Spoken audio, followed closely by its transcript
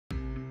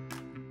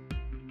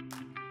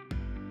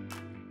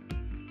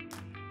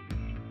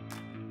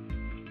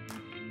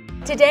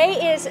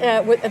Today is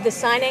the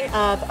signing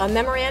of a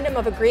memorandum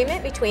of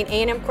agreement between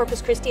A&M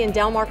Corpus Christi and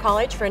Del Mar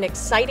College for an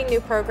exciting new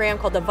program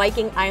called the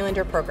Viking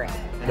Islander Program.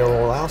 It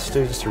will allow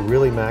students to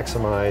really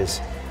maximize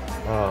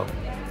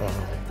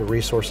the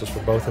resources for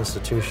both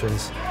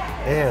institutions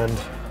and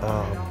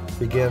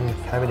begin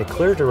having a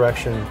clear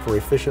direction for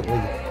efficiently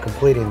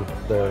completing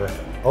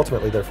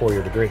ultimately their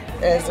four-year degree.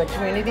 As a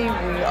community, we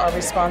are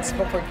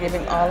responsible for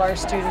giving all our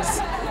students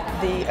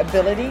the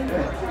ability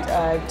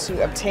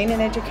to obtain an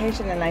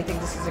education, and I think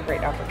this is a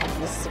great opportunity.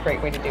 This is a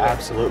great way to do it.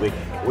 Absolutely.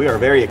 We are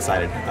very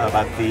excited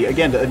about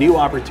a new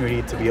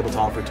opportunity to be able to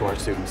offer to our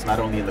students, not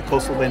only in the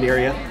Coastal Bend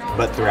area,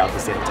 but throughout the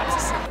state of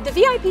Texas. The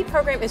VIP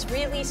program is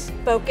really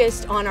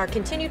focused on our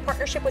continued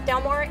partnership with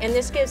Del Mar, and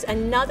this gives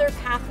another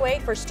pathway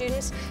for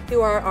students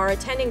who are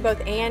attending both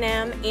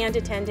A&M and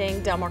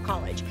attending Del Mar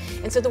College.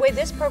 And so the way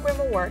this program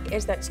will work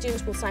is that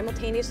students will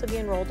simultaneously be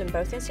enrolled in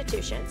both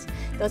institutions.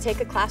 They'll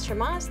take a class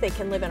from us, they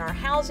can live in our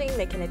housing,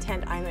 they can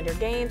attend Islander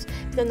games,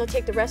 then they'll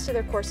take the rest of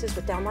their courses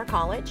with Del Mar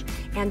College,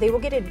 and they will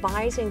get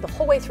advising the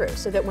whole way through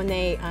so that when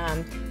they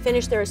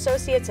finish their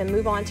associates and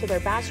move on to their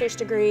bachelor's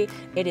degree,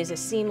 it is a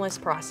seamless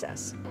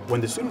process.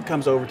 When the student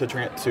comes over to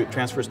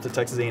transfers to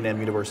Texas A&M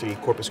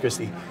University-Corpus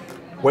Christi,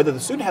 whether the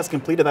student has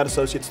completed that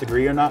associate's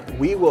degree or not,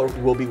 we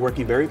will be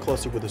working very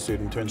closely with the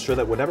student to ensure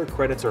that whatever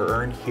credits are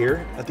earned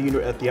here at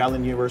the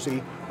Island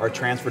University are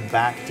transferred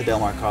back to Del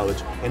Mar College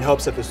in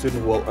hopes that the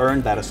student will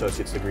earn that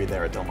associate's degree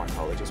there at Del Mar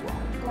College as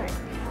well. Right.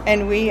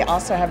 And we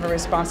also have a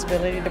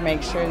responsibility to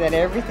make sure that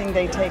everything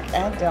they take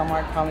at Del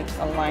Mar College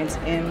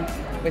aligns in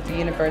with the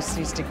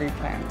university's degree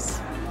plans.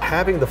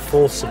 Having the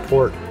full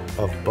support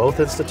of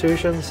both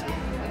institutions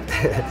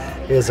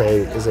is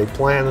a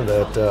plan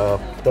that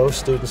those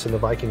students in the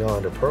Viking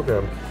Islander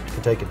program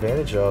can take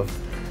advantage of,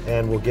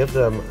 and will give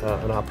them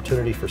an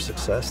opportunity for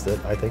success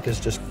that I think is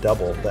just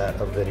double that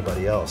of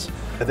anybody else.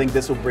 I think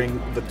this will bring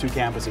the two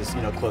campuses,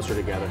 closer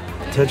together.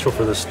 Potential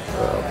for this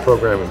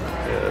program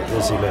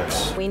is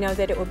immense. We know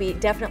that it will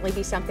definitely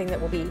be something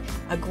that will be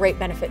a great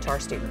benefit to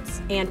our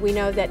students. And we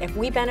know that if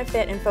we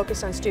benefit and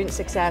focus on student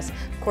success,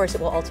 of course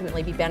it will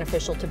ultimately be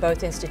beneficial to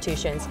both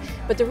institutions.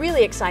 But the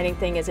really exciting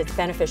thing is it's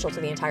beneficial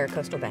to the entire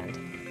Coastal Bend.